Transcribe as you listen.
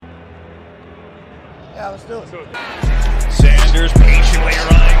Yeah, let's do it. Sanders patiently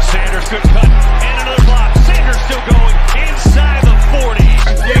running. Sanders good cut. And another block. Sanders still going inside the 40.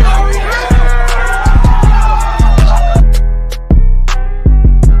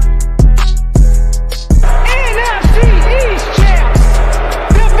 NFC East champs.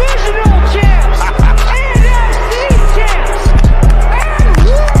 Divisional champs. NFC champs. And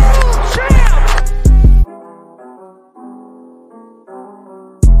world champs.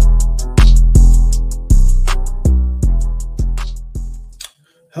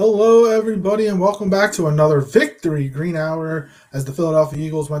 Hello, everybody, and welcome back to another Victory Green Hour as the Philadelphia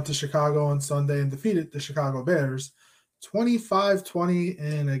Eagles went to Chicago on Sunday and defeated the Chicago Bears 25-20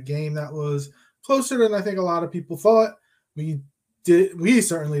 in a game that was closer than I think a lot of people thought. We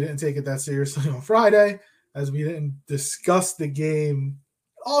certainly didn't take it that seriously on Friday as we didn't discuss the game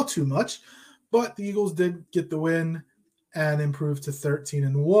all too much, but the Eagles did get the win and improved to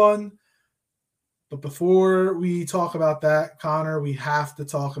 13-1. But before we talk about that, Connor, we have to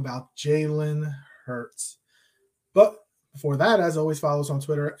talk about Jalen Hurts. But before that, as always, follow us on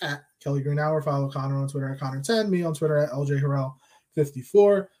Twitter at Kelly Green Hour. Follow Connor on Twitter at Connor10. Me on Twitter at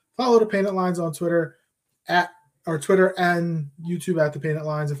LJ54. Follow the Painted Lines on Twitter and YouTube at the Painted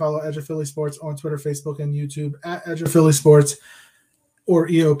Lines. And follow Edge of Philly Sports on Twitter, Facebook, and YouTube at Edge of Philly Sports or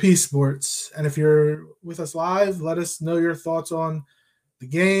EOP Sports. And if you're with us live, let us know your thoughts on the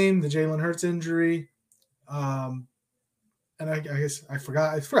game, the Jalen Hurts injury. And I guess I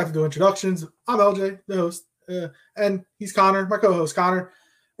forgot to do introductions. I'm LJ, the host, and he's Connor, my co-host. Connor,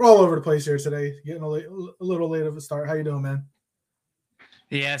 we're all over the place here today, getting a little late of a start. How you doing, man?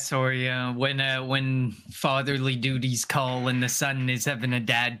 Yeah, sorry. When fatherly duties call and the son is having a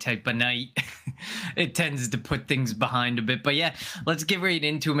dad type of night, it tends to put things behind a bit. But yeah, let's get right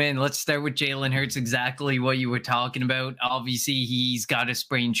into it, man. Let's start with Jalen Hurts, exactly what you were talking about. Obviously, he's got a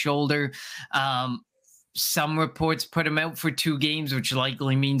sprained shoulder. Some reports put him out for 2 games, which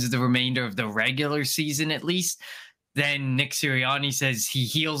likely means the remainder of the regular season at least. Then Nick Sirianni says he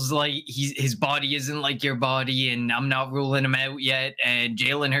heals like his body isn't like your body, and I'm not ruling him out yet. And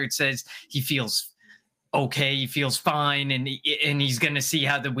Jalen Hurts says he feels okay, he feels fine, and he's going to see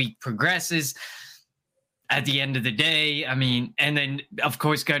how the week progresses. At the end of the day, I mean, and then, of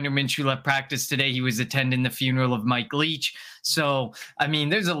course, Gardner Minshew left practice today. He was attending the funeral of Mike Leach. So, I mean,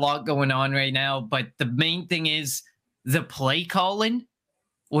 there's a lot going on right now. But the main thing is the play calling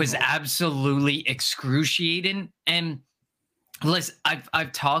was absolutely excruciating. And listen,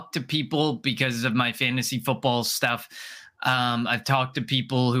 I've talked to people because of my fantasy football stuff. I've talked to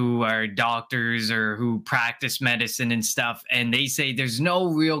people who are doctors or who practice medicine and stuff, and they say there's no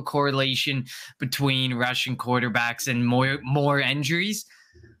real correlation between rushing quarterbacks and more injuries.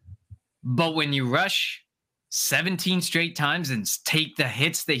 But when you rush 17 straight times and take the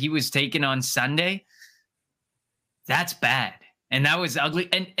hits that he was taking on Sunday, that's bad. And that was ugly.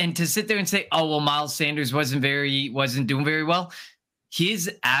 And to sit there and say, oh, well, Miles Sanders wasn't doing very well. His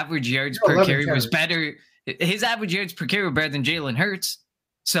average yards per carry was better. His average yards per carry were better than Jalen Hurts.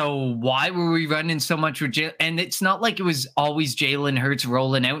 So why were we running so much with Jalen? And it's not like it was always Jalen Hurts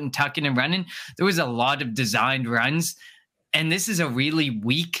rolling out and tucking and running. There was a lot of designed runs. And this is a really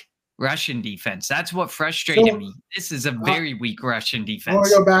weak Russian defense. That's what frustrated me. This is a very weak Russian defense. I want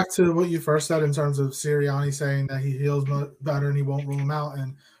to go back to what you first said in terms of Sirianni saying that he heals better and he won't rule him out.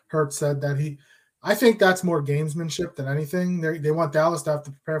 And Hurts said that I think that's more gamesmanship than anything. They want Dallas to have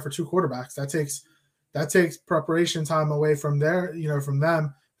to prepare for 2 quarterbacks. That takes preparation time away from from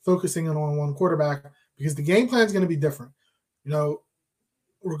them focusing on one quarterback, because the game plan is going to be different.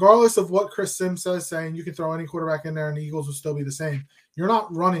 Regardless of what Chris Sims says, saying you can throw any quarterback in there and the Eagles will still be the same. You're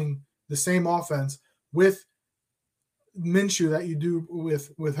not running the same offense with Minshew that you do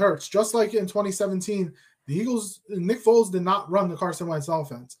with Hurts. Just like in 2017, the Eagles, Nick Foles did not run the Carson Wentz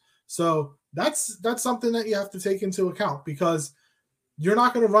offense. So that's something that you have to take into account, because you're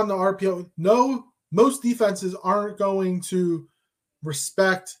not going to run the RPO. No, most defenses aren't going to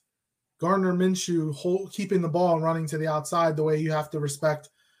respect Gardner Minshew keeping the ball and running to the outside the way you have to respect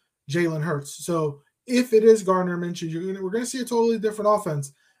Jalen Hurts. So if it is Gardner Minshew, we're going to see a totally different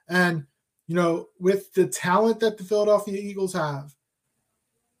offense. And, with the talent that the Philadelphia Eagles have,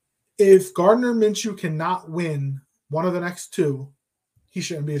 if Gardner Minshew cannot win one of the next 2, he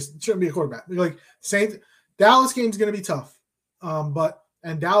shouldn't be a quarterback. Like, Dallas game is going to be tough.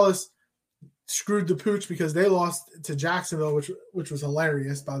 And Dallas screwed the pooch because they lost to Jacksonville, which was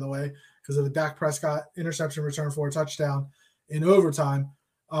hilarious, by the way, because of the Dak Prescott interception return for a touchdown in overtime.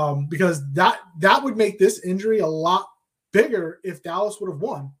 Because that would make this injury a lot bigger if Dallas would have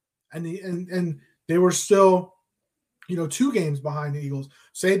won, and they were still, 2 games behind the Eagles.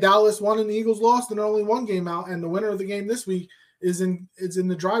 Say Dallas won and the Eagles lost and they're only 1 game out, and the winner of the game this week is in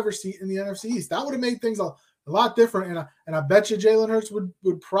the driver's seat in the NFC East. That would have made things a lot different, and I bet you Jalen Hurts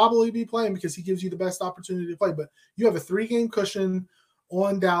would probably be playing because he gives you the best opportunity to play. But you have a 3-game cushion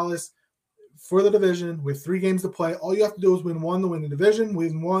on Dallas for the division with 3 games to play. All you have to do is win 1 to win the division,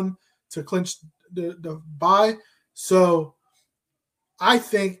 win 1 to clinch the bye. So I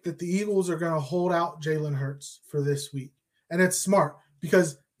think that the Eagles are going to hold out Jalen Hurts for this week. And it's smart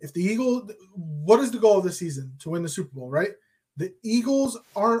because if the Eagles – what is the goal of the season? To win the Super Bowl, right? The Eagles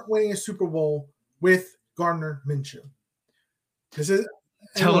aren't winning a Super Bowl with Gardner Minshew. This is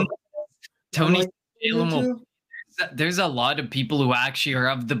 – Tony like, there's a lot of people who actually are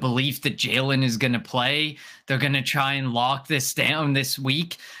of the belief that Jalen is going to play. They're going to try and lock this down this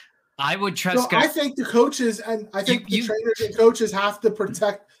week. I would trust. So I think the coaches and I think the trainers and coaches have to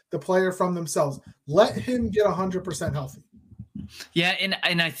protect the player from themselves. Let him get 100% healthy. Yeah,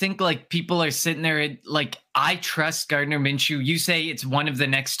 and I think like people are sitting there like, I trust Gardner Minshew. You say it's one of the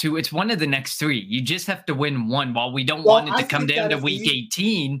next 2. It's one of the next 3. You just have to win 1. While we don't want it to come down to week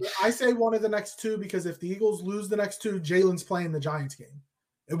 18. I say one of the next 2 because if the Eagles lose the next 2, Jalen's playing the Giants game.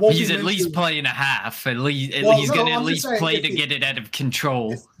 It won't. He's at least playing a half. He's going to at least play to get it out of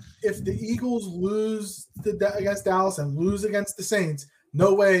control. If the Eagles lose against Dallas and lose against the Saints,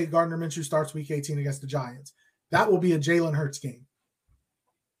 no way Gardner Minshew starts week 18 against the Giants. That will be a Jalen Hurts game.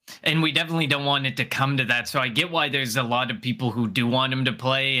 And we definitely don't want it to come to that. So I get why there's a lot of people who do want him to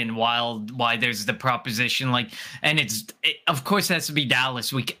play, and why there's the proposition and it of course has to be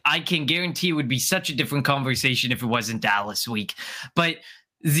Dallas week. I can guarantee it would be such a different conversation if it wasn't Dallas week. But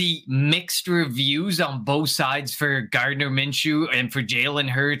the mixed reviews on both sides for Gardner Minshew and for Jalen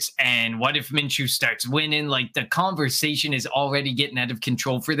Hurts, and what if Minshew starts winning? Like, the conversation is already getting out of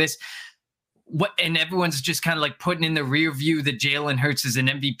control for this. And everyone's just kind of like putting in the rear view that Jalen Hurts is an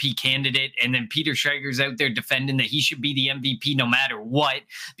MVP candidate, and then Peter Schrager's out there defending that he should be the MVP no matter what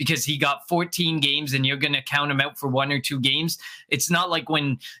because he got 14 games and you're going to count him out for 1 or 2 games. It's not like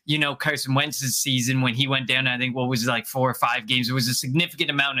when, Carson Wentz's season when he went down, I think, 4 or 5 games. It was a significant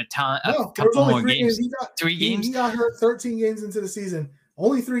amount of time, a couple more games. 3 games? He got hurt 13 games into the season.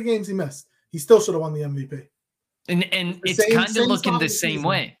 Only 3 games he missed. He still should have won the MVP. And it's kind of looking the same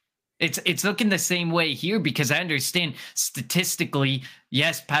way. It's looking the same way here because I understand statistically,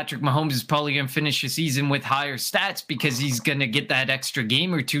 yes, Patrick Mahomes is probably going to finish the season with higher stats because he's going to get that extra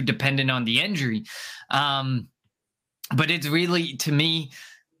game or 2 depending on the injury. But it's really, to me,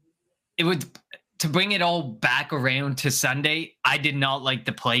 to bring it all back around to Sunday, I did not like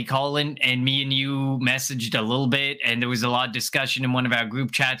the play calling, and me and you messaged a little bit, and there was a lot of discussion in one of our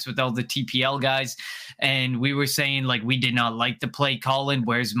group chats with all the TPL guys, and we were saying, like, we did not like the play calling.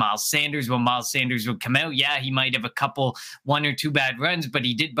 Where's Miles Sanders? When Miles Sanders would come out, yeah, he might have a couple, 1 or 2 bad runs, but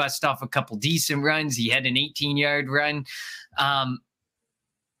he did bust off a couple decent runs. He had an 18-yard run. I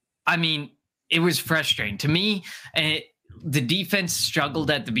mean, it was frustrating to me. The defense struggled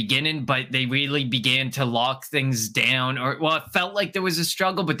at the beginning, but they really began to lock things down. It felt like there was a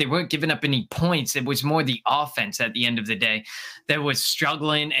struggle, but they weren't giving up any points. It was more the offense at the end of the day that was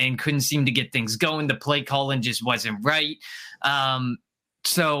struggling and couldn't seem to get things going. The play calling just wasn't right.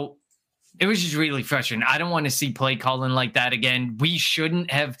 So it was just really frustrating. I don't want to see play calling like that again. We shouldn't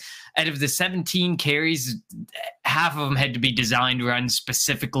have, out of the 17 carries, half of them had to be designed runs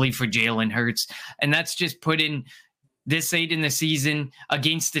specifically for Jalen Hurts. And that's just putting this late in the season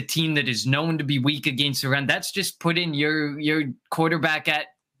against a team that is known to be weak against the run. That's just putting your quarterback at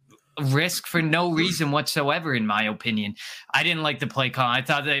risk for no reason whatsoever, in my opinion. I didn't like the play call. I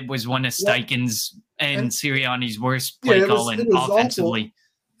thought that it was one of Steichen's and Sirianni's worst play calling offensively. Awful.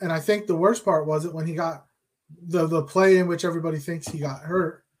 And I think the worst part was it when he got the play in which everybody thinks he got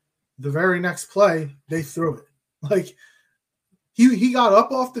hurt. The very next play, they threw it. Like, he got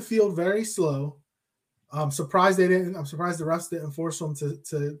up off the field very slow. I'm surprised the refs didn't force him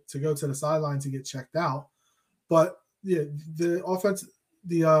to go to the sideline to get checked out. But yeah, the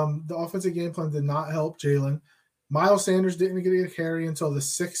offensive game plan did not help Jalen. Miles Sanders didn't get a carry until the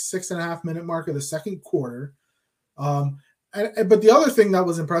 6.5 minute mark of the second quarter. But the other thing that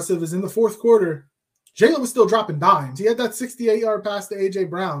was impressive is in the fourth quarter, Jalen was still dropping dimes. He had that 68-yard pass to A.J.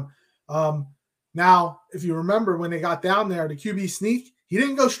 Brown. Now, if you remember when they got down there, the QB sneak, he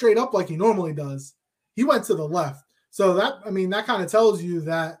didn't go straight up like he normally does. He went to the left. So that kind of tells you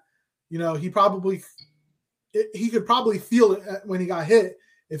that, he could probably feel it when he got hit.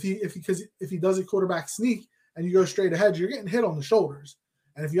 If he does a quarterback sneak and you go straight ahead, you're getting hit on the shoulders.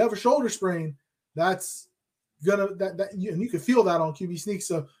 And if you have a shoulder sprain, that's and you can feel that on QB sneak.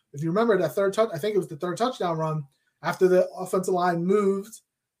 So if you remember that third touch, I think it was the third touchdown run, after the offensive line moved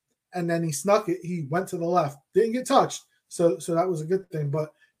and then he snuck it, he went to the left. Didn't get touched. So that was a good thing.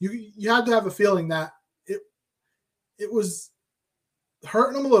 But you had to have a feeling that it was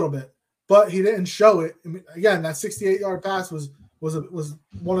hurting him a little bit, but he didn't show it. I mean, again, that 68-yard pass was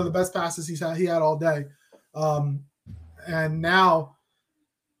one of the best passes he had all day. And now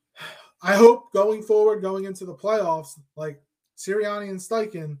I hope going forward, going into the playoffs, like Sirianni and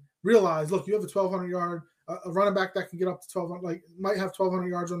Steichen realize, look, you have a 1,200-yard a running back that can get up to 1,200, like might have 1,200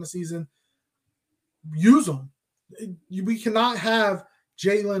 yards on the season. Use them. We cannot have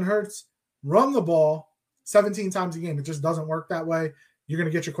Jalen Hurts run the ball 17 times a game. It just doesn't work that way. You're going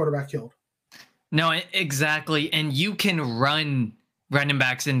to get your quarterback killed. No, exactly. And you can run running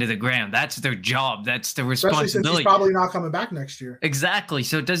backs into the ground. That's their job. That's the responsibility. Especially since he's probably not coming back next year. Exactly.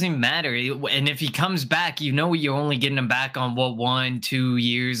 So it doesn't matter. And if he comes back, you're only getting him back on 1, 2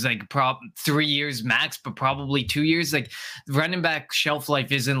 years, like 3 years max, but probably 2 years. Like running back shelf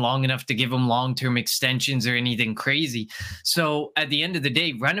life isn't long enough to give him long-term extensions or anything crazy. So at the end of the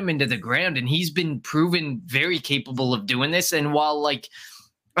day, run him into the ground. And he's been proven very capable of doing this. And while like,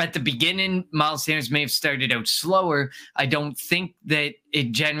 at the beginning, Miles Sanders may have started out slower. I don't think that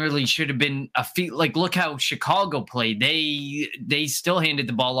it generally should have been a feat. Like, look how Chicago played. They still handed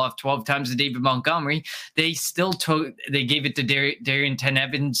the ball off 12 times to David Montgomery. They gave it to Darian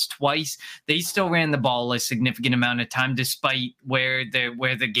Evans twice. They still ran the ball a significant amount of time, despite where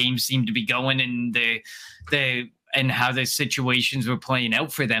the game seemed to be going and how the situations were playing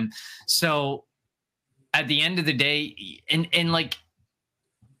out for them. So at the end of the day, and like,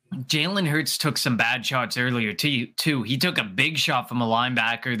 Jalen Hurts took some bad shots earlier too. He took a big shot from a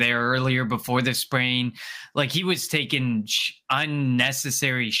linebacker there earlier before the sprain. Like he was taking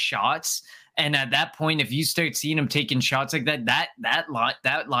unnecessary shots. And at that point, if you start seeing him taking shots like that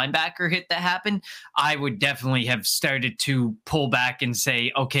linebacker hit that happened, I would definitely have started to pull back and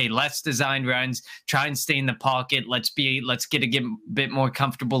say, okay, let's design runs, try and stay in the pocket. Let's get a bit more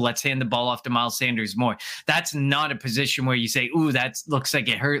comfortable. Let's hand the ball off to Miles Sanders more. That's not a position where you say, ooh, that looks like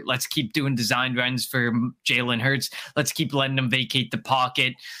it hurt. Let's keep doing design runs for Jalen Hurts. Let's keep letting him vacate the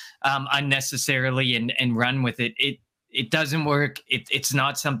pocket unnecessarily and run with it. It doesn't work. It's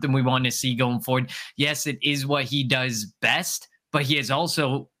not something we want to see going forward. Yes, it is what he does best, but he has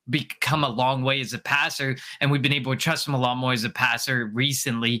also become a long way as a passer, and we've been able to trust him a lot more as a passer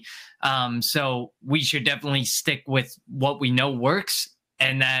recently. So we should definitely stick with what we know works,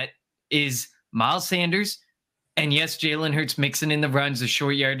 and that is Miles Sanders. And yes, Jalen Hurts mixing in the runs, the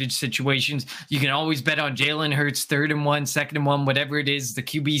short yardage situations. You can always bet on Jalen Hurts 3rd and 1, 2nd and 1, whatever it is. The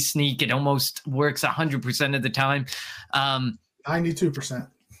QB sneak, it almost works 100% of the time. 92%.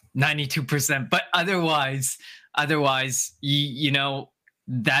 92%. But otherwise,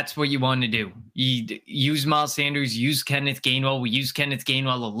 that's what you want to do. You use Miles Sanders, use Kenneth Gainwell. We use Kenneth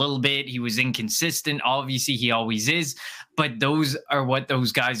Gainwell a little bit. He was inconsistent. Obviously, he always is. But those are what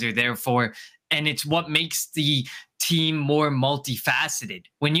those guys are there for. And it's what makes the team more multifaceted.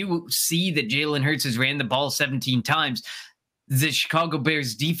 When you see that Jalen Hurts has ran the ball 17 times, the Chicago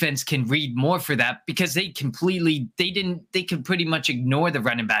Bears defense can read more for that because they could pretty much ignore the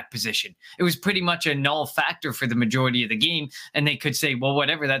running back position. It was pretty much a null factor for the majority of the game. And they could say, well,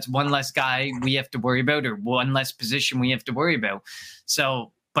 whatever, that's one less guy we have to worry about, or one less position we have to worry about.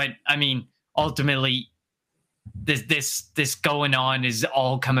 So, but I mean, ultimately, this going on is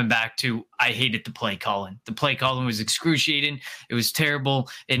all coming back to, I hated the play calling. The play calling was excruciating. It was terrible.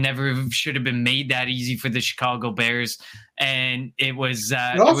 It never should have been made that easy for the Chicago Bears. And it was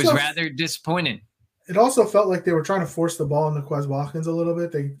rather disappointing. It also felt like they were trying to force the ball into Quez Watkins a little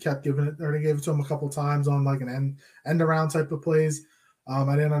bit. They kept giving it, or they gave it to him a couple times on like an end around type of plays. I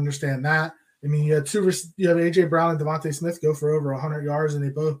didn't understand that. I mean, you have AJ Brown and Devontae Smith go for over 100 yards, and they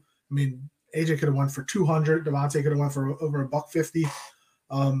both, I mean, AJ could have went for 200. Devontae could have went for over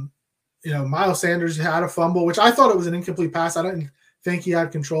 $150. Miles Sanders had a fumble, which I thought it was an incomplete pass. I didn't think he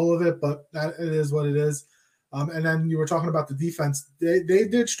had control of it, but it is what it is. And then you were talking about the defense. They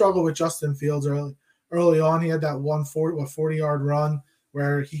did struggle with Justin Fields early on. He had that 40-yard run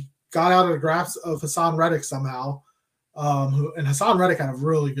where he got out of the grasp of Hassan Reddick somehow. And Hassan Reddick had a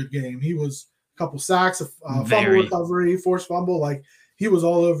really good game. He was a couple sacks, a fumble recovery, forced fumble. Like, he was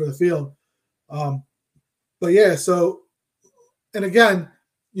all over the field. But yeah, so, and again,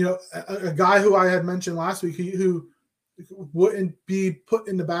 a guy who I had mentioned last week who wouldn't be put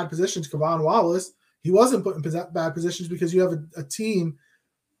into bad positions, K'Von Wallace, he wasn't put in bad positions because you have a team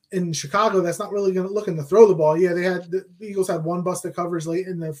in Chicago that's not really looking to throw the ball. Yeah, the Eagles had one busted coverage late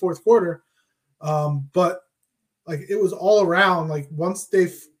in the fourth quarter. But like, it was all around, like, once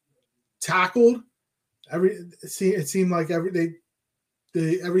they've tackled it seemed like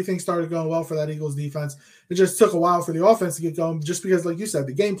everything started going well for that Eagles defense. It just took a while for the offense to get going, just because, like you said,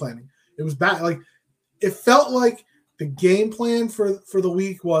 the game planning, it was bad. Like, it felt like the game plan for the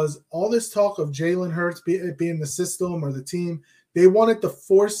week was all this talk of Jalen Hurts being the system or the team. They wanted to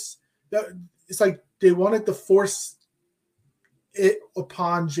force that. It's like they wanted to force it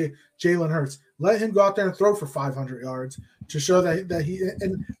upon Jalen Hurts. Let him go out there and throw for 500 yards to show that he,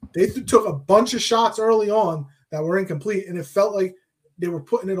 and they took a bunch of shots early on that were incomplete, and it felt like they were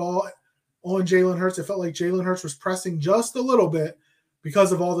putting it all on Jalen Hurts. It felt like Jalen Hurts was pressing just a little bit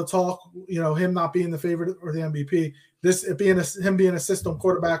because of all the talk, him not being the favorite or the MVP. Him being a system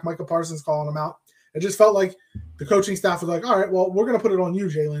quarterback, Micah Parsons calling him out. It just felt like the coaching staff was like, all right, well, we're going to put it on you,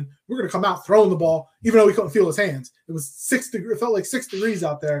 Jalen. We're going to come out throwing the ball, even though we couldn't feel his hands. It was 6 degrees. It felt like 6 degrees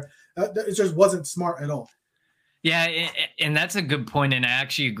out there. It just wasn't smart at all. Yeah, and that's a good point, and I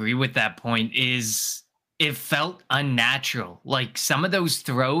actually agree with that point. It felt unnatural. Like some of those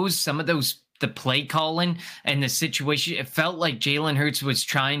throws, the play calling and the situation, it felt like Jalen Hurts was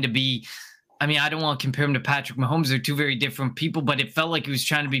trying to be, I mean, I don't want to compare him to Patrick Mahomes. They're two very different people, but it felt like he was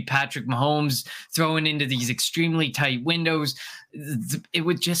trying to be Patrick Mahomes, throwing into these extremely tight windows. It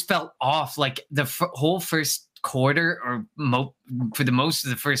would just felt off. Like the whole first quarter, or for the most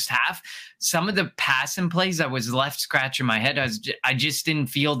of the first half, some of the passing plays I was left scratching my head. I just didn't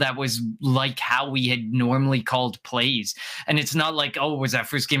feel that was like how we had normally called plays. And it's not like, oh, it was our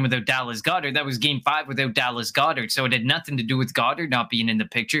first game without Dallas Goedert. That was game 5 without Dallas Goedert. So it had nothing to do with Goddard not being in the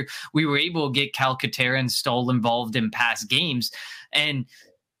picture. We were able to get Calcaterra and Stoll involved in past games. And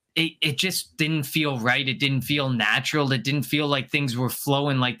it just didn't feel right. It didn't feel natural. It didn't feel like things were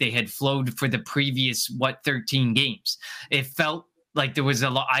flowing like they had flowed for the previous, 13 games. It felt like there was a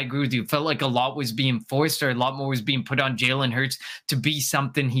lot. I agree with you. It felt like a lot was being forced, or a lot more was being put on Jalen Hurts to be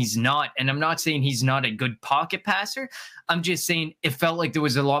something he's not. And I'm not saying he's not a good pocket passer. I'm just saying it felt like there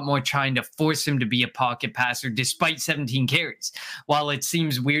was a lot more trying to force him to be a pocket passer despite 17 carries. While it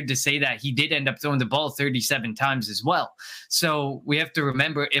seems weird to say that, he did end up throwing the ball 37 times as well. So we have to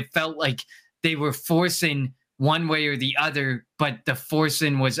remember, it felt like they were forcing one way or the other, but the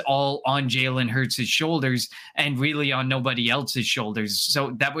forcing was all on Jalen Hurts' shoulders and really on nobody else's shoulders.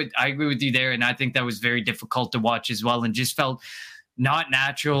 So I agree with you there. And I think that was very difficult to watch as well, and just felt not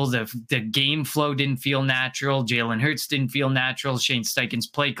natural. The game flow didn't feel natural. Jalen Hurts didn't feel natural. Shane Steichen's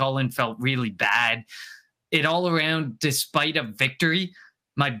play calling felt really bad. It all around, despite a victory,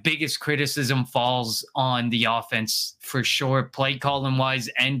 my biggest criticism falls on the offense for sure, play calling wise,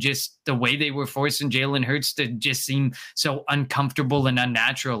 and just the way they were forcing Jalen Hurts to just seem so uncomfortable and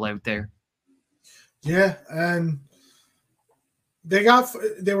unnatural out there. Yeah, and they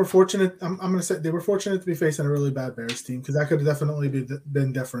were fortunate. I'm going to say they were fortunate to be facing a really bad Bears team, because that could have definitely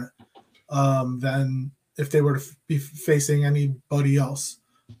been different than if they were to be facing anybody else.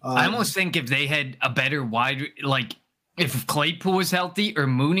 I almost think if they had a better if Claypool was healthy, or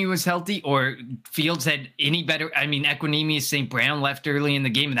Mooney was healthy, or Fields had any better, I mean, Equanimeous St. Brown left early in the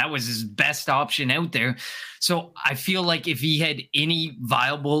game, and that was his best option out there. So I feel like if he had any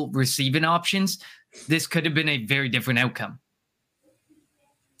viable receiving options, this could have been a very different outcome.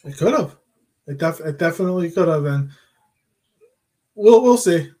 It could have. It definitely could have. And we'll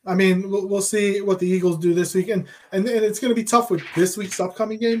see. I mean, we'll see what the Eagles do this week. And it's going to be tough with this week's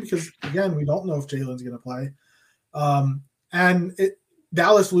upcoming game, because, again, we don't know if Jalen's going to play.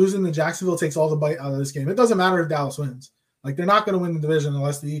 Dallas losing to Jacksonville takes all the bite out of this game. It doesn't matter if Dallas wins. Like, they're not going to win the division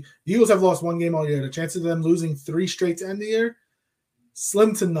unless the Eagles have lost one game all year. The chances of them losing 3 straight to end the year,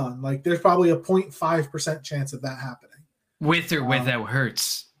 slim to none. Like, there's probably a 0.5% chance of that happening. With or without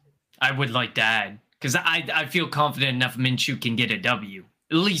Hurts, I would like to add, because I feel confident enough Minshew can get a W,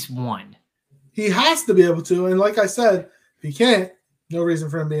 at least one. He has to be able to, and like I said, if he can't, no reason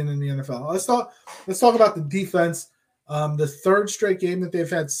for him being in the NFL. Let's talk about the defense. The 3rd straight game that they've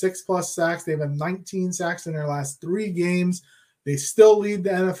had 6+ sacks. They've had 19 sacks in their last 3 games. They still lead the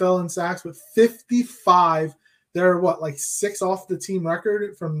NFL in sacks with 55. They're 6 off the team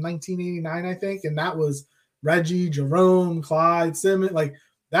record from 1989, I think, and that was Reggie, Jerome, Clyde, Simmons. Like,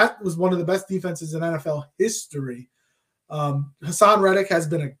 that was one of the best defenses in NFL history. Hassan Reddick has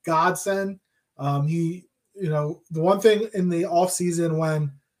been a godsend. The one thing in the offseason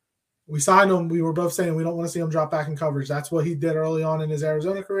when we signed him, we were both saying we don't want to see him drop back in coverage. That's what he did early on in his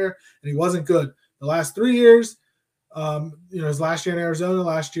Arizona career, and he wasn't good. The last 3 years, his last year in Arizona,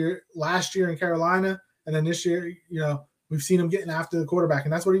 last year in Carolina, and then this year, we've seen him getting after the quarterback,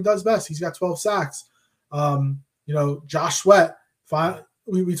 and that's what he does best. He's got 12 sacks. Josh Sweat,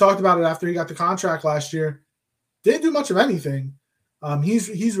 we talked about it after he got the contract last year. Didn't do much of anything.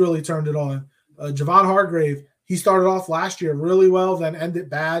 He's really turned it on. Javon Hargrave, he started off last year really well, then ended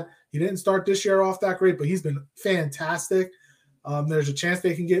bad. He didn't start this year off that great, but he's been fantastic. There's a chance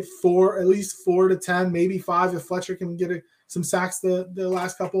they can get at least 4 to 10, maybe 5 if Fletcher can get some sacks the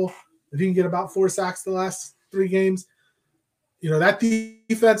last couple. If he can get about 4 sacks the last 3 games. That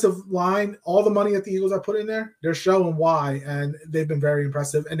defensive line, all the money that the Eagles have put in there, they're showing why, and they've been very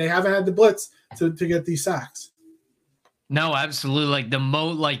impressive. And they haven't had the blitz to get these sacks. No, absolutely.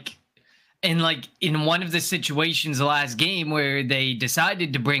 In one of the situations last game where they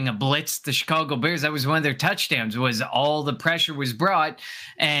decided to bring a blitz, the Chicago Bears, that was one of their touchdowns, was all the pressure was brought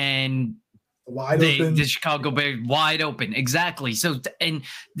and the Chicago Bears wide open. Exactly. So, and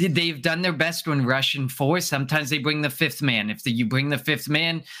they've done their best when rushing 4. Sometimes they bring the 5th man. If you bring the 5th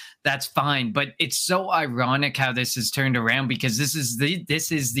man, that's fine. But it's so ironic how this has turned around, because this is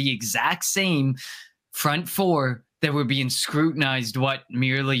the exact same front 4 that were being scrutinized,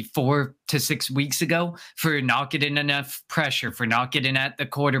 merely 4 to 6 weeks ago for not getting enough pressure, for not getting at the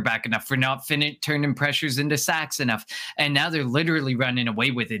quarterback enough, for not turning pressures into sacks enough. And now they're literally running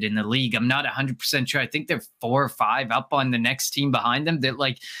away with it in the league. I'm not 100% sure. I think they're 4 or 5 up on the next team behind them. That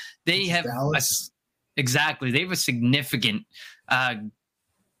they have they have a significant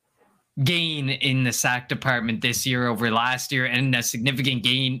gain in the sack department this year over last year, and a significant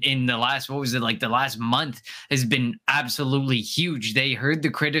gain in the last month has been absolutely huge. They heard the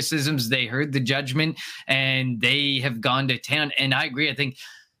criticisms, they heard the judgment, and they have gone to town. And I agree. I think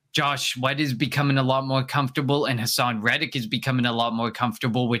Josh White is becoming a lot more comfortable, and Hassan Reddick is becoming a lot more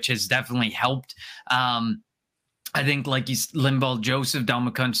comfortable, which has definitely helped. I think Linval Joseph,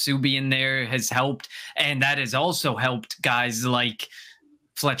 Dominican Subi in there has helped, and that has also helped guys like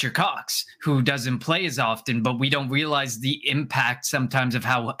Fletcher Cox, who doesn't play as often, but we don't realize the impact sometimes of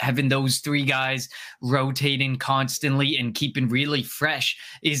how having those 3 guys rotating constantly and keeping really fresh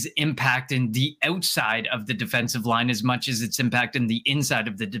is impacting the outside of the defensive line as much as it's impacting the inside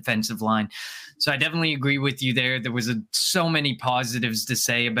of the defensive line. So I definitely agree with you there. There was so many positives to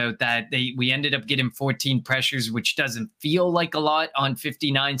say about that. We ended up getting 14 pressures, which doesn't feel like a lot on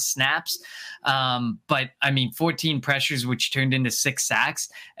 59 snaps. But 14 pressures, which turned into 6 sacks,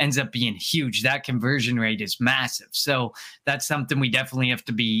 ends up being huge. That conversion rate is massive. So that's something we definitely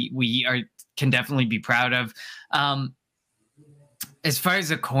can definitely be proud of. As far as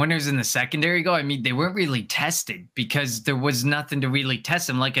the corners in the secondary go, they weren't really tested because there was nothing to really test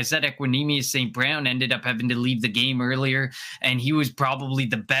them. Like I said, Equanimeous St. Brown ended up having to leave the game earlier, and he was probably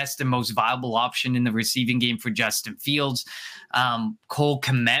the best and most viable option in the receiving game for Justin Fields. Cole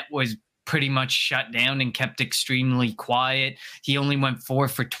Kmet was pretty much shut down and kept extremely quiet. He only went 4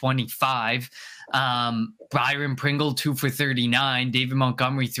 for 25. Byron Pringle 2 for 39, David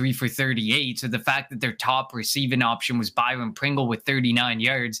Montgomery 3 for 38. So the fact that their top receiving option was Byron Pringle with 39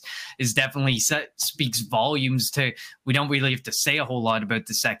 yards is definitely speaks volumes to, we don't really have to say a whole lot about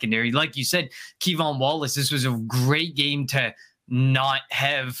the secondary. Like you said, Kevon Wallace, this was a great game to not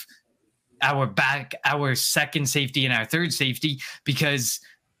have our second safety and our third safety, because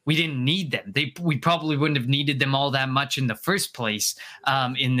we didn't need them. We probably wouldn't have needed them all that much in the first place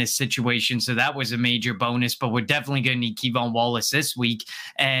in this situation. So that was a major bonus, but we're definitely going to need Kevon Wallace this week.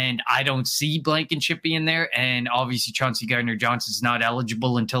 And I don't see Blankenship being there. And obviously Chauncey Gardner-Johnson's not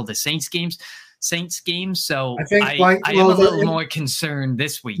eligible until the Saints game. So I am a little more concerned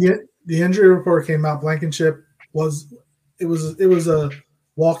this week. Yeah, the injury report came out. Blankenship was a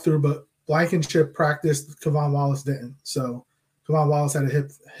walkthrough, but Blankenship practiced. Kevon Wallace didn't. So Kevon Wallace had a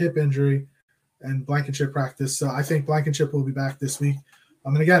hip injury, and Blankenship practiced. So I think Blankenship will be back this week.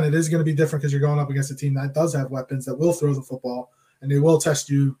 And again, it is going to be different because you're going up against a team that does have weapons that will throw the football, and they will test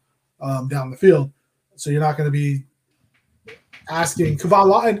you down the field. So you're not going to be asking Kevon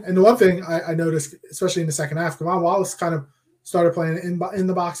Wallace. And the one thing I noticed, especially in the second half, Kevon Wallace kind of started playing in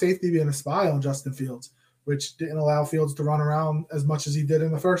the box safety, being a spy on Justin Fields, which didn't allow Fields to run around as much as he did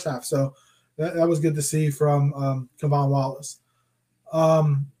in the first half. So that was good to see from Kevon Wallace.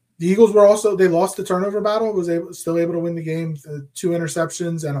 The Eagles they lost the turnover battle, still able to win the game. 2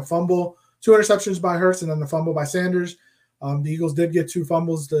 interceptions and a fumble, 2 interceptions by Hurts and then the fumble by Sanders. The Eagles did get 2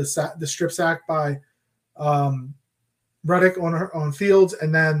 fumbles, the strip sack by Reddick on Fields,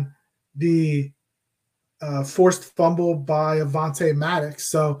 and then the forced fumble by Avonte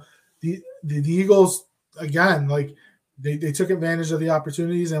Maddox. So the Eagles, again, they took advantage of the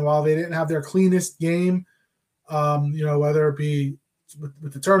opportunities, and while they didn't have their cleanest game, whether it be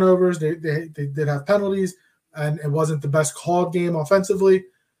with the turnovers, they did have penalties, and it wasn't the best called game offensively.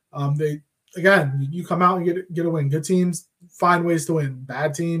 You come out and get a win. Good teams find ways to win.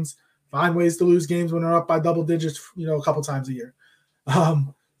 Bad teams find ways to lose games when they're up by double digits, a couple times a year.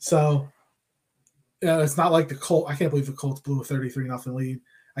 So It's not like the Colts. I can't believe the Colts blew a 33-0 lead.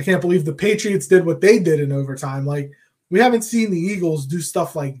 I can't believe the Patriots did what they did in overtime. Like, we haven't seen the Eagles do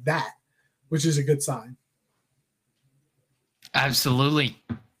stuff like that, which is a good sign. Absolutely.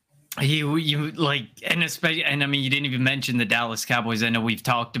 You like, and especially, and I mean, you didn't even mention the Dallas Cowboys. I know we've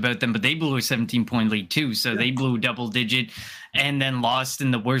talked about them, but they blew a 17-point lead too. So they blew double digit and then lost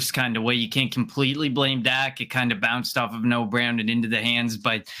in the worst kind of way. You can't completely blame Dak. It kind of bounced off of Noah Brown and into the hands.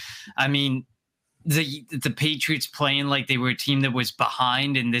 But I mean, the Patriots playing like they were a team that was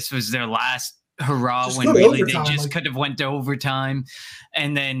behind, and this was their last hurrah Just when go to really overtime, they just like- could have went to overtime.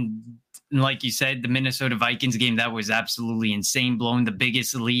 And then, like you said, the Minnesota Vikings game, that was absolutely insane, blowing the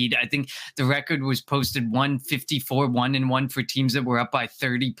biggest lead. I think the record was posted 154, 1-1 for teams that were up by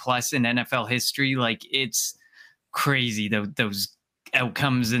 30 plus in NFL history. Like, it's crazy, those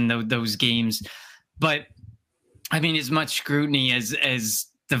outcomes in those games. But I mean, as much scrutiny as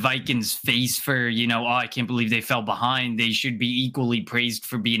the Vikings face for, I can't believe they fell behind, they should be equally praised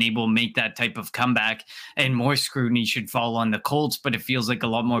for being able to make that type of comeback, and more scrutiny should fall on the Colts. But it feels like a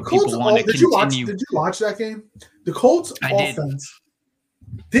lot more people want to continue. Did you watch that game? The Colts offense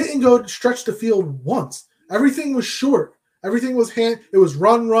didn't go stretch the field once. Everything was short. Everything was it was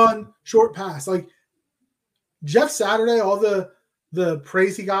run, short pass. Like, Jeff Saturday, all the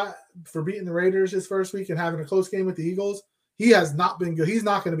praise he got for beating the Raiders his first week and having a close game with the Eagles, he has not been good. He's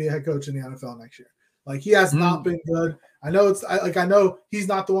not going to be a head coach in the NFL next year. Like, he has not been good. I know I know he's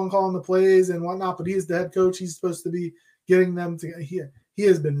not the one calling the plays and whatnot, but he's the head coach. He's supposed to be getting them to. He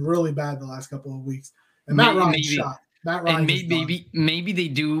has been really bad the last couple of weeks. And Matt Ryan's shot. Matt Ryan, and maybe they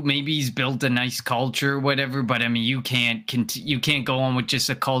do. Maybe he's built a nice culture or whatever. But I mean, you can't go on with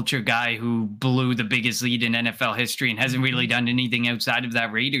just a culture guy who blew the biggest lead in NFL history and hasn't really done anything outside of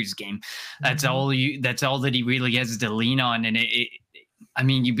that Raiders game. That's all that he really has to lean on. And I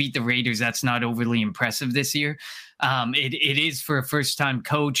mean, you beat the Raiders. That's not overly impressive this year. It is for a first-time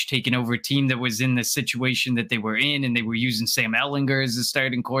coach taking over a team that was in the situation that they were in, and they were using Sam Ehlinger as the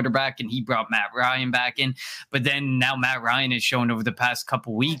starting quarterback, and he brought Matt Ryan back in. But then now Matt Ryan has shown over the past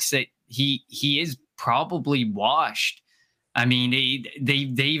couple weeks that he is probably washed. I mean,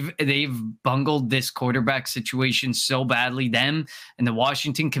 they've bungled this quarterback situation so badly. Them and the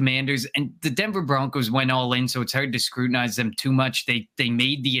Washington Commanders and the Denver Broncos went all in, so it's hard to scrutinize them too much. They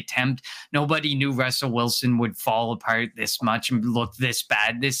made the attempt. Nobody knew Russell Wilson would fall apart this much and look this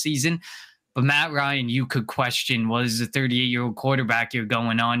bad this season. But Matt Ryan, you could question, was a 38-year-old quarterback you're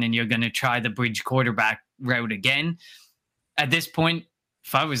going on and you're going to try the bridge quarterback route again? At this point,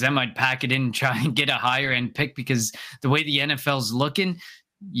 if I was them, I'd pack it in and try and get a higher end pick, because the way the NFL's looking,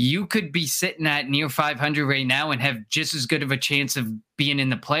 you could be sitting at near 500 right now and have just as good of a chance of being in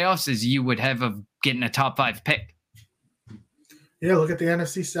the playoffs as you would have of getting a top 5 pick. Yeah, look at the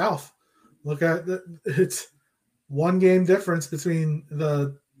NFC South. Look at it's one game difference between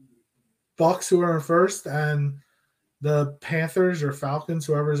the Bucs, who are in first, and the Panthers or Falcons,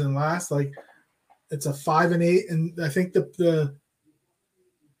 whoever's in last. Like, it's a 5-8, and I think the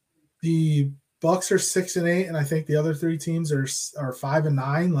Bucs are 6-8, and I think the other 3 teams are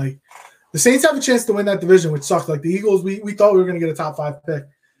 5-9. Like, the Saints have a chance to win that division, which sucks. Like, the Eagles, we thought we were going to get a top 5 pick.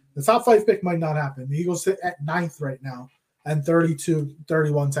 The top 5 pick might not happen. The Eagles sit at 9th right now and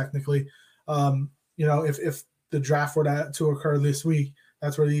 31 technically. If the draft were to occur this week,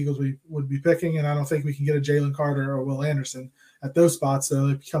 that's where the Eagles would be picking, and I don't think we can get a Jalen Carter or Will Anderson at those spots. So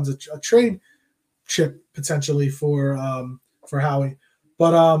it becomes a trade chip potentially for Howie.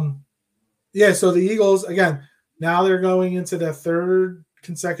 But yeah, so the Eagles, again, now they're going into their 3rd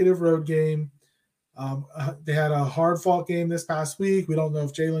consecutive road game. They had a hard-fought game this past week. We don't know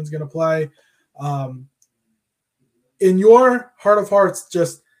if Jalen's going to play. In your heart of hearts,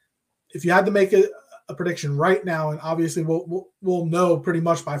 just if you had to make a prediction right now, and obviously we'll know pretty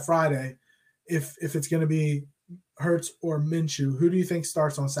much by Friday if it's going to be Hurts or Minshew, who do you think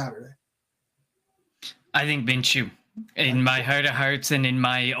starts on Saturday? I think Minshew. In my heart of hearts, and we're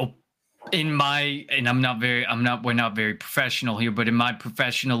not very professional here, but in my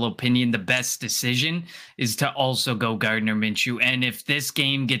professional opinion, the best decision is to also go Gardner Minshew. And if this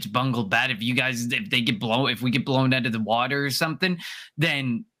game gets bungled bad, if we get blown out of the water or something,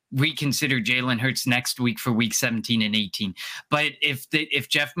 then reconsider Jalen Hurts next week for week 17 and 18. But if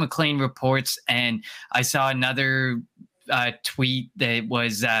Jeff McClain reports, and I saw another tweet that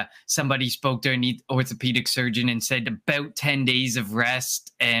was somebody spoke to an orthopedic surgeon and said about 10 days of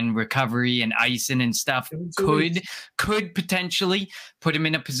rest and recovery and icing and stuff could potentially put him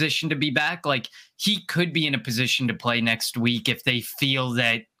in a position to be back. Like, he could be in a position to play next week if they feel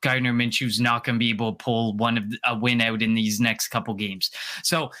that Gardner Minshew's not going to be able to pull a win out in these next couple games.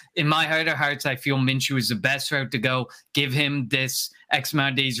 So in my heart of hearts, I feel Minshew is the best route to go. Give him this X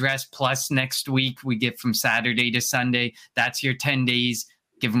amount of days rest, plus next week we get from Saturday to Sunday. That's your 10 days.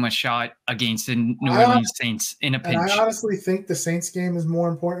 Give him a shot against the New Orleans Saints in a pinch. And I honestly think the Saints game is more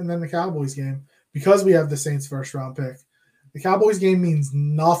important than the Cowboys game because we have the Saints first round pick. The Cowboys game means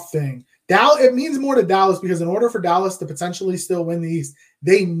nothing. It means more to Dallas because in order for Dallas to potentially still win the East,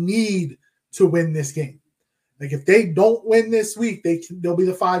 they need to win this game. Like if they don't win this week, they'll be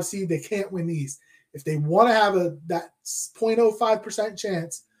the 5 seed. They can't win the East. If they want to have that 0.05%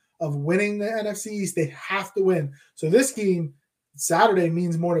 chance of winning the NFC East, they have to win. So this game Saturday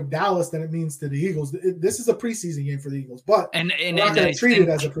means more to Dallas than it means to the Eagles. This is a preseason game for the Eagles, but we're not going to treat it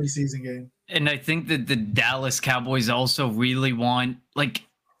as a preseason game. And I think that the Dallas Cowboys also really want, like,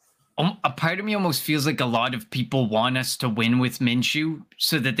 a part of me almost feels like a lot of people want us to win with Minshew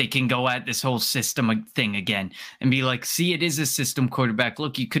so that they can go at this whole system thing again and be like, see, it is a system quarterback.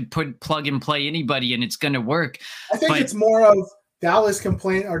 Look, you could plug and play anybody and it's going to work. I think it's more of Dallas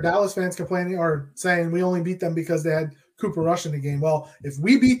fans complaining or saying we only beat them because they had Cooper Rush in the game. Well, if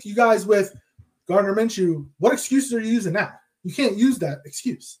we beat you guys with Gardner Minshew, what excuses are you using now? You can't use that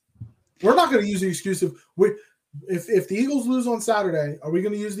excuse. We're not going to use the excuse of if the Eagles lose on Saturday, are we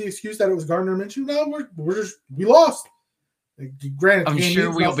going to use the excuse that it was Gardner Minshew? No, we lost. Granted, I'm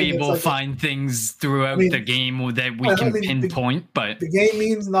sure we'll be able to find things throughout the game that we can pinpoint, but the game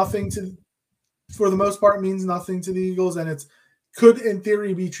means nothing for the most part, means nothing to the Eagles, and it could, in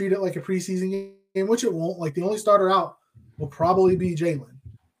theory, be treated like a preseason game, which it won't. Like the only starter out will probably be Jalen.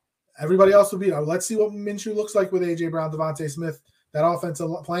 Everybody else will be. Let's see what Minshew looks like with AJ Brown, Devontae Smith, that offensive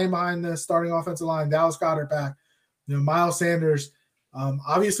playing behind the starting offensive line, Dallas Goedert back, Miles Sanders.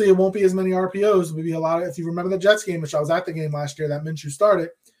 Obviously, it won't be as many RPOs. Maybe a lot of, if you remember the Jets game, which I was at the game last year that Minshew started,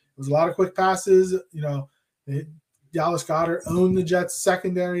 it was a lot of quick passes. Dallas Goedert owned the Jets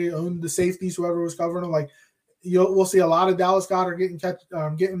secondary, owned the safeties, whoever was covering them. Like we'll see a lot of Dallas Goedert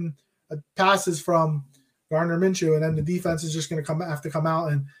getting passes from Gardner Minshew, and then the defense is just going to have to come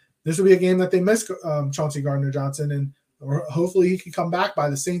out, and this will be a game that they miss Chauncey Gardner-Johnson, and or hopefully he can come back by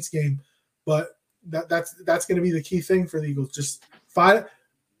the Saints game. But that's going to be the key thing for the Eagles. Just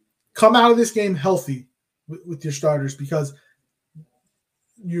come out of this game healthy with your starters, because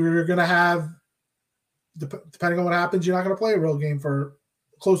you're going to have, depending on what happens, you're not going to play a real game for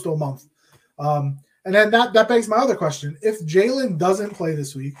close to a month. And then that begs my other question. If Jalen doesn't play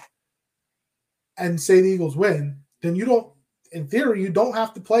this week and say the Eagles win, then in theory, you don't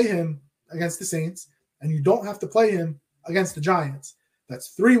have to play him against the Saints, and you don't have to play him against the Giants. That's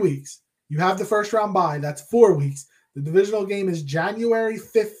 3 weeks. You have the first round bye. That's 4 weeks. The divisional game is January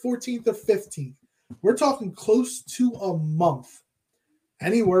 5th, 14th or 15th. We're talking close to a month.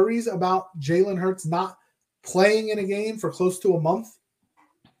 Any worries about Jalen Hurts not playing in a game for close to a month?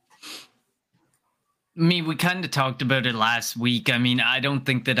 I mean, we kind of talked about it last week. I mean, I don't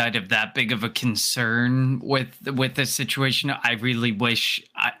think that I'd have that big of a concern with this situation. I really wish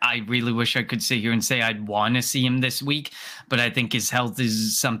I could sit here and say I'd want to see him this week, but I think his health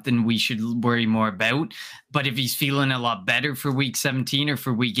is something we should worry more about. But if he's feeling a lot better for week 17 or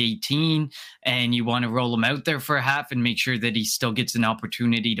for week 18, and you want to roll him out there for a half and make sure that he still gets an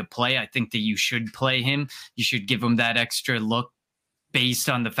opportunity to play, I think that you should play him. You should give him that extra look, based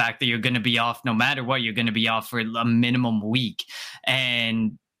on the fact that you're going to be off no matter what. You're going to be off for a minimum week.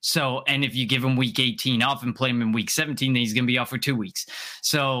 And if you give him week 18 off and play him in week 17, then he's going to be off for 2 weeks.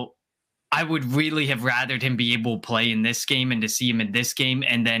 So I would really have rathered him be able to play in this game and to see him in this game.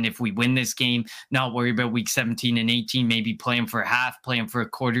 And then if we win this game, not worry about week 17 and 18, maybe play him for a half, play him for a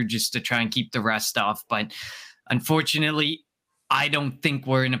quarter, just to try and keep the rest off. But unfortunately, I don't think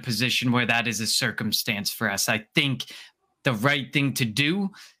we're in a position where that is a circumstance for us. I think the right thing to do,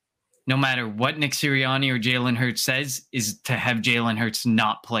 no matter what Nick Sirianni or Jalen Hurts says, is to have Jalen Hurts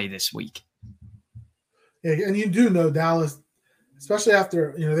not play this week. Yeah, and you do know Dallas, especially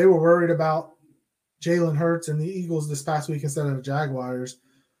after they were worried about Jalen Hurts and the Eagles this past week instead of the Jaguars.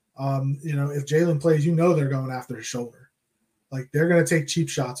 If Jalen plays, they're going after his shoulder. Like, they're going to take cheap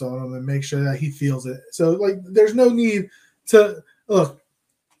shots on him and make sure that he feels it. So, there's no need to look.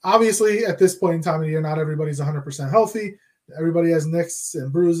 Obviously, at this point in time of the year, not everybody's 100% healthy. Everybody has nicks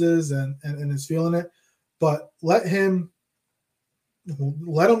and bruises and is feeling it. But let him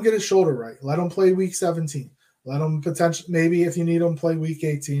get his shoulder right. Let him play week 17. Let him maybe if you need him, play week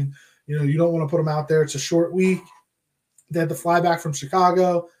 18. You don't want to put him out there. It's a short week. They had to fly back from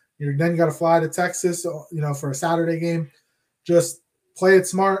Chicago. Then you got to fly to Texas, for a Saturday game. Just play it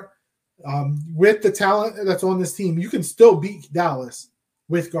smart. With the talent that's on this team, you can still beat Dallas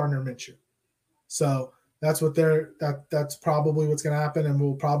with Gardner Minshew. So that's that's probably what's going to happen, and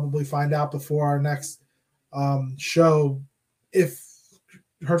we'll probably find out before our next show if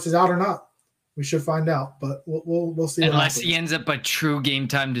Hurts is out or not. We should find out, but we'll see. Unless he ends up a true game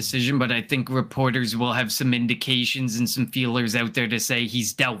time decision, but I think reporters will have some indications and some feelers out there to say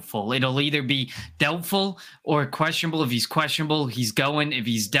he's doubtful. It'll either be doubtful or questionable. If he's questionable, he's going. If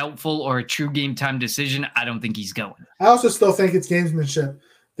he's doubtful or a true game time decision, I don't think he's going. I also still think it's gamesmanship.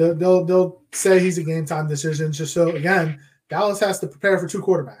 They'll say he's a game time decision. Just so, again, Dallas has to prepare for 2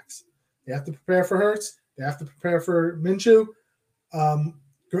 quarterbacks. They have to prepare for Hurts. They have to prepare for Minshew.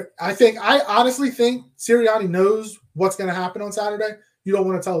 I honestly think Sirianni knows what's going to happen on Saturday. You don't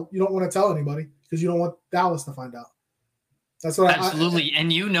want to tell anybody because you don't want Dallas to find out. That's what absolutely.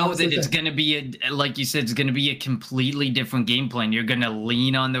 And you know that it's going to be like you said, it's going to be a completely different game plan. You're going to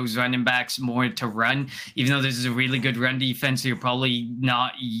lean on those running backs more to run, even though this is a really good run defense. You're probably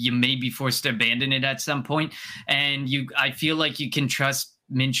not, you may be forced to abandon it at some point. And I feel like you can trust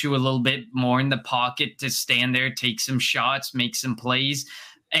Minshew a little bit more in the pocket to stand there, take some shots, make some plays.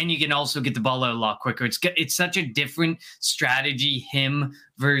 And you can also get the ball out a lot quicker. It's such a different strategy, him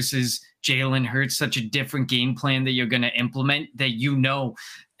versus Jalen Hurts, such a different game plan that you're going to implement that,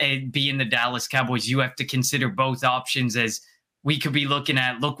 being the Dallas Cowboys, you have to consider both options as we could be looking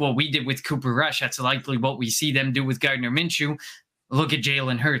at, look what we did with Cooper Rush. That's likely what we see them do with Gardner Minshew. Look at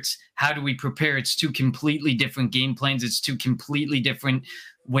Jalen Hurts. How do we prepare? It's 2 completely different game plans. It's 2 completely different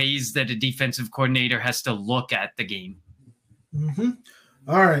ways that a defensive coordinator has to look at the game. Mm-hmm.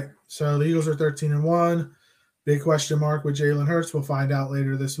 All right, so the Eagles are 13-1. Big question mark with Jalen Hurts. We'll find out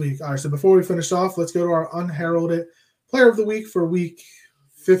later this week. All right, so before we finish off, let's go to our unheralded player of the week for week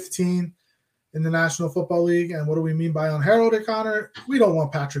 15 in the National Football League. And what do we mean by unheralded, Connor? We don't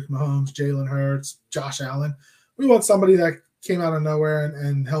want Patrick Mahomes, Jalen Hurts, Josh Allen. We want somebody that came out of nowhere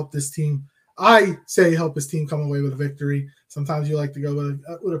and helped this team. I say help his team come away with a victory. Sometimes you like to go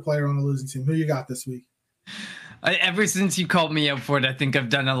with a player on a losing team. Who you got this week? Ever since you called me out for it, I think I've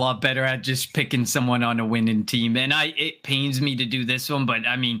done a lot better at just picking someone on a winning team. And it pains me to do this one, but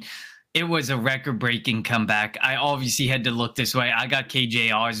I mean, it was a record-breaking comeback. I obviously had to look this way. I got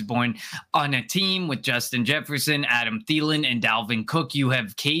KJ Osborne on a team with Justin Jefferson, Adam Thielen, and Dalvin Cook. You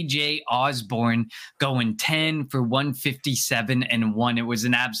have KJ Osborne going 10 for 157-1. It was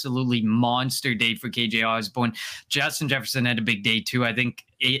an absolutely monster day for KJ Osborne. Justin Jefferson had a big day too. I think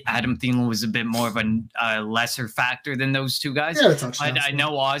Adam Thielen was a bit more of a lesser factor than those 2 guys. Yeah, I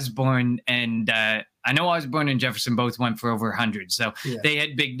know Osborne and Jefferson both went for over 100. So They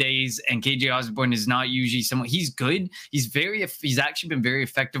had big days, and KJ Osborne is not usually someone. He's good. He's actually been very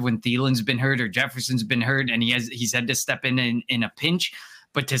effective when Thielen's been hurt or Jefferson's been hurt, and he's had to step in a pinch.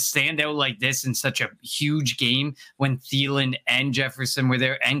 But to stand out like this in such a huge game when Thielen and Jefferson were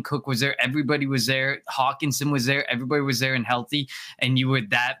there and Cook was there, everybody was there, Hawkinson was there, everybody was there and healthy, and you were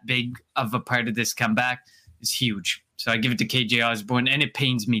that big of a part of this comeback is huge. So I give it to KJ Osborne, and it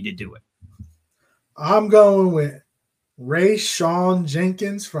pains me to do it. I'm going with Rayshon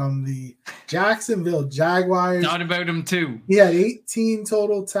Jenkins from the Jacksonville Jaguars. Thought about him too. He had 18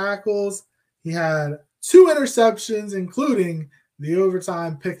 total tackles. He had 2 interceptions, including the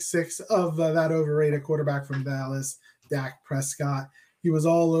overtime pick 6 of that overrated quarterback from Dallas, Dak Prescott. He was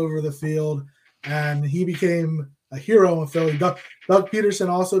all over the field, and he became a hero in Philly. Doug Peterson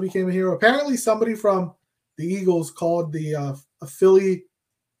also became a hero. Apparently, somebody from the Eagles called a Philly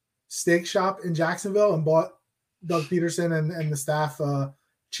steak shop in Jacksonville and bought Doug Peterson and the staff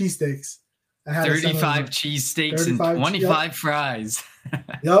cheesesteaks. 35 cheesesteaks and 25 fries.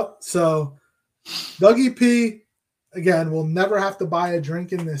 Yep. So Dougie P, again, will never have to buy a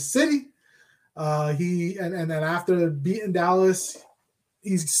drink in this city. And then after beating Dallas,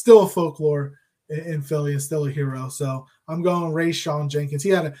 he's still a folklore in Philly and still a hero. So I'm going Rayshon Jenkins.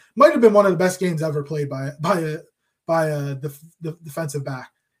 He might have been one of the best games ever played by a defensive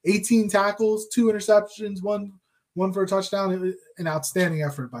back. 18 tackles, 2 interceptions, one for a touchdown. It was an outstanding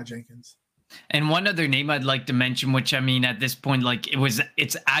effort by Jenkins. And one other name I'd like to mention, which I mean, at this point,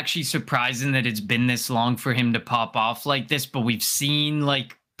 it's actually surprising that it's been this long for him to pop off like this, but we've seen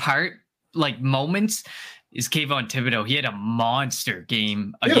moments, is Kayvon Thibodeau. He had a monster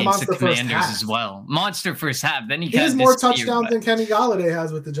game against the Commanders as well. Monster first half. Then he has more touchdowns than Kenny Golladay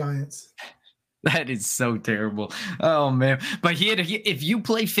has with the Giants. That is so terrible. Oh man. But if you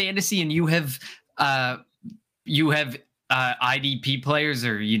play fantasy and you have IDP players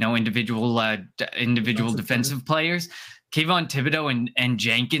or individual defensive players, Kayvon Thibodeau and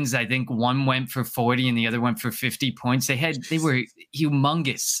Jenkins, I think one went for 40 and the other went for 50 points. They were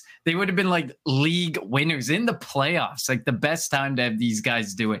humongous. They would have been like league winners in the playoffs, like the best time to have these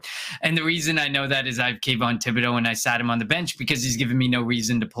guys do it. And the reason I know that is I have Kayvon Thibodeau and I sat him on the bench because he's given me no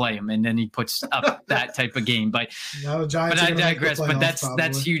reason to play him. And then he puts up that type of game. But I digress. But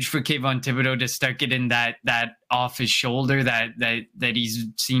that's huge for Kayvon Thibodeau to start getting that off his shoulder that he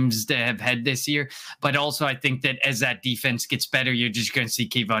seems to have had this year. But also I think that as that defense gets better, you're just going to see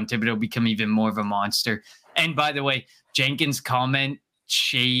Kayvon Thibodeau become even more of a monster. And by the way, Jenkins' comment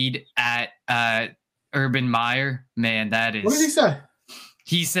shade at Urban Meyer, man, that is. What did he say?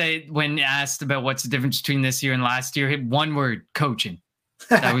 He said when asked about what's the difference between this year and last year, one word: coaching.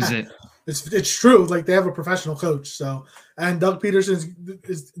 That was it. It's true. Like they have a professional coach. So, and Doug Peterson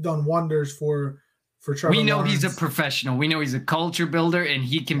has done wonders for Trevor We know Lawrence. He's a professional. We know he's a culture builder, and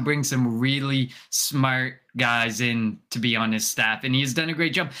he can bring some really smart guys in to be on his staff, and he's done a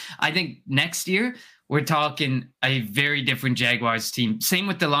great job. I think next year we're talking a very different Jaguars team. Same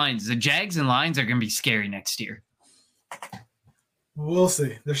with the Lions. The Jags and Lions are going to be scary next year. We'll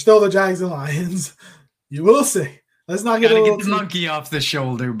see. They're still the Jags and Lions. You will see. Let's not get the monkey off the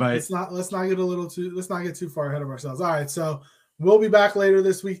shoulder, but let's not get too far ahead of ourselves. All right, so we'll be back later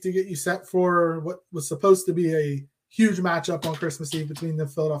this week to get you set for what was supposed to be a huge matchup on Christmas Eve between the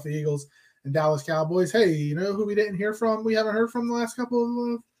Philadelphia Eagles and Dallas Cowboys. Hey, you know who we didn't hear from? We haven't heard from the last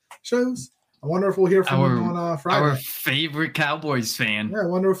couple of shows. I wonder if we'll hear from him on Friday. Our favorite Cowboys fan. Yeah, I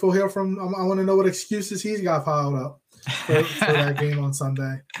wonder if we'll hear from. I want to know what excuses he's got piled up for that game on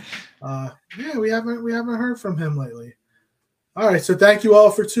Sunday. Yeah, we haven't heard from him lately. All right, so thank you all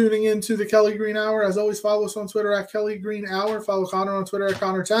for tuning in to the Kelly Green Hour. As always, follow us on Twitter at Kelly Green Hour. Follow Connor on Twitter at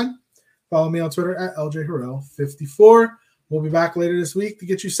Connor10. Follow me on Twitter at LJ54. We'll be back later this week to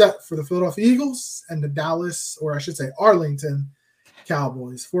get you set for the Philadelphia Eagles and the Dallas, or I should say Arlington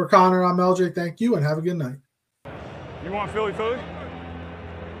Cowboys. For Connor, I'm LJ. Thank you and have a good night. You want Philly?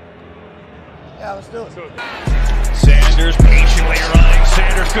 Yeah, let's do it. Sanders patiently running.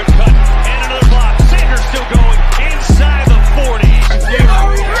 Sanders good cut and another block. Sanders still going inside the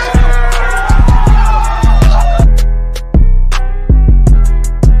 40.